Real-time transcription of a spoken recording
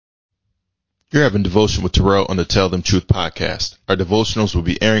You're having devotion with Terrell on the Tell Them Truth podcast. Our devotionals will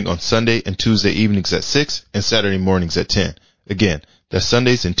be airing on Sunday and Tuesday evenings at 6 and Saturday mornings at 10. Again, that's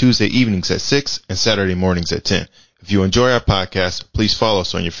Sundays and Tuesday evenings at 6 and Saturday mornings at 10. If you enjoy our podcast, please follow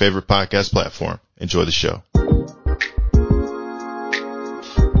us on your favorite podcast platform. Enjoy the show.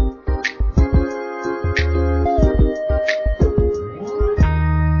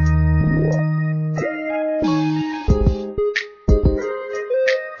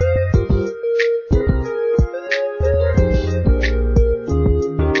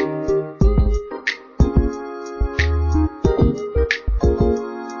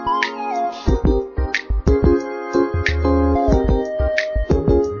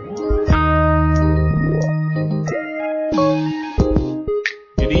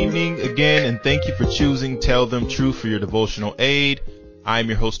 Thank you for choosing Tell Them Truth for your devotional aid. I am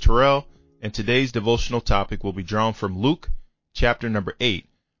your host Terrell, and today's devotional topic will be drawn from Luke chapter number 8,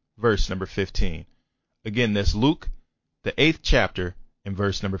 verse number 15. Again, that's Luke, the 8th chapter, and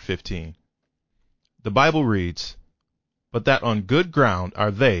verse number 15. The Bible reads, "But that on good ground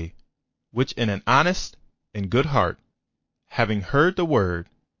are they, which in an honest and good heart, having heard the word,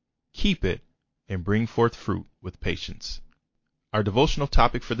 keep it, and bring forth fruit with patience." Our devotional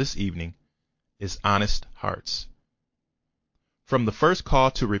topic for this evening is honest hearts. From the first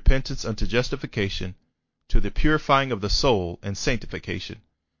call to repentance unto justification, to the purifying of the soul and sanctification,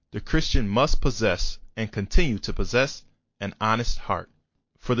 the Christian must possess and continue to possess an honest heart.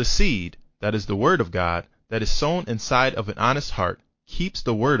 For the seed, that is the Word of God, that is sown inside of an honest heart, keeps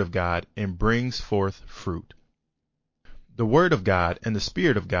the Word of God and brings forth fruit. The Word of God and the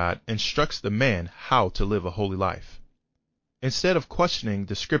Spirit of God instructs the man how to live a holy life. Instead of questioning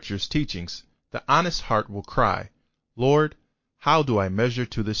the Scripture's teachings, the honest heart will cry, "Lord, how do I measure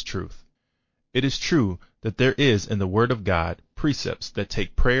to this truth?" It is true that there is in the Word of God precepts that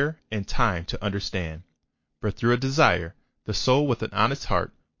take prayer and time to understand, but through a desire, the soul with an honest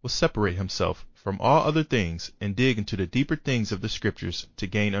heart will separate himself from all other things and dig into the deeper things of the Scriptures to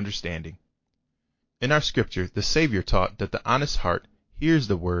gain understanding. In our Scripture, the Savior taught that the honest heart hears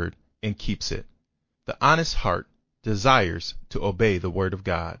the Word and keeps it. The honest heart desires to obey the Word of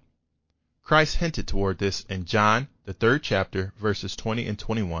God. Christ hinted toward this in John, the 3rd chapter, verses 20 and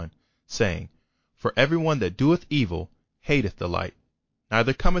 21, saying, "For everyone that doeth evil hateth the light,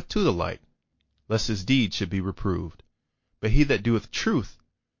 neither cometh to the light, lest his deeds should be reproved. But he that doeth truth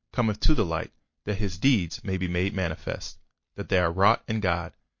cometh to the light, that his deeds may be made manifest, that they are wrought in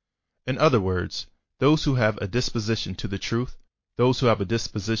God." In other words, those who have a disposition to the truth, those who have a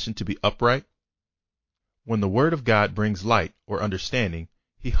disposition to be upright, when the Word of God brings light or understanding,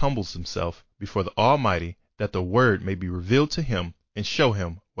 he humbles himself before the Almighty that the Word may be revealed to him and show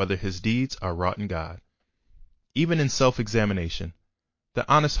him whether his deeds are wrought in God. Even in self-examination, the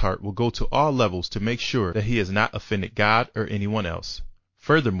honest heart will go to all levels to make sure that he has not offended God or anyone else.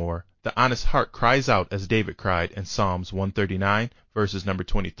 Furthermore, the honest heart cries out as David cried in Psalms 139, verses number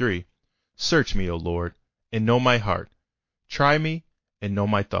 23, "Search me, O Lord, and know my heart. Try me and know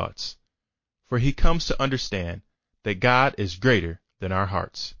my thoughts." For he comes to understand that God is greater than our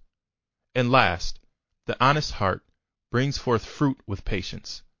hearts. And last, the honest heart brings forth fruit with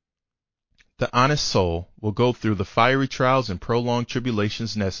patience. The honest soul will go through the fiery trials and prolonged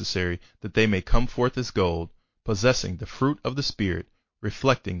tribulations necessary that they may come forth as gold, possessing the fruit of the Spirit,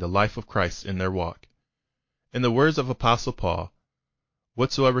 reflecting the life of Christ in their walk. In the words of Apostle Paul,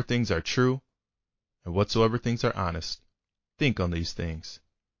 "Whatsoever things are true, and whatsoever things are honest, think on these things."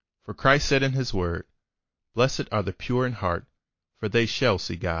 For Christ said in his word, "Blessed are the pure in heart, for they shall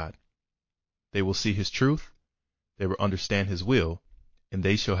see God." They will see his truth, they will understand his will, and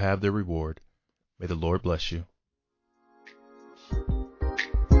they shall have their reward. May the Lord bless you.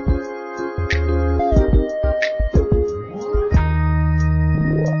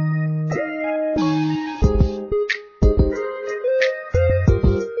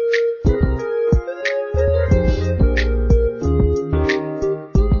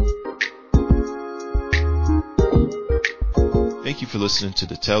 Thank you for listening to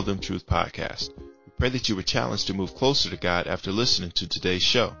the Tell Them Truth podcast. We pray that you were challenged to move closer to God after listening to today's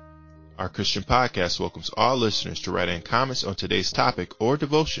show. Our Christian podcast welcomes all listeners to write in comments on today's topic or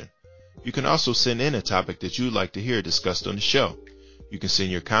devotion. You can also send in a topic that you'd like to hear discussed on the show. You can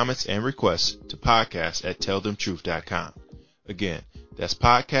send your comments and requests to podcast@tellthamtruth.com. Again, that's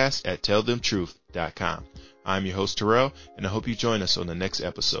podcast@tellthamtruth.com. I'm your host Terrell, and I hope you join us on the next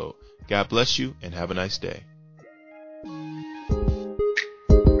episode. God bless you and have a nice day.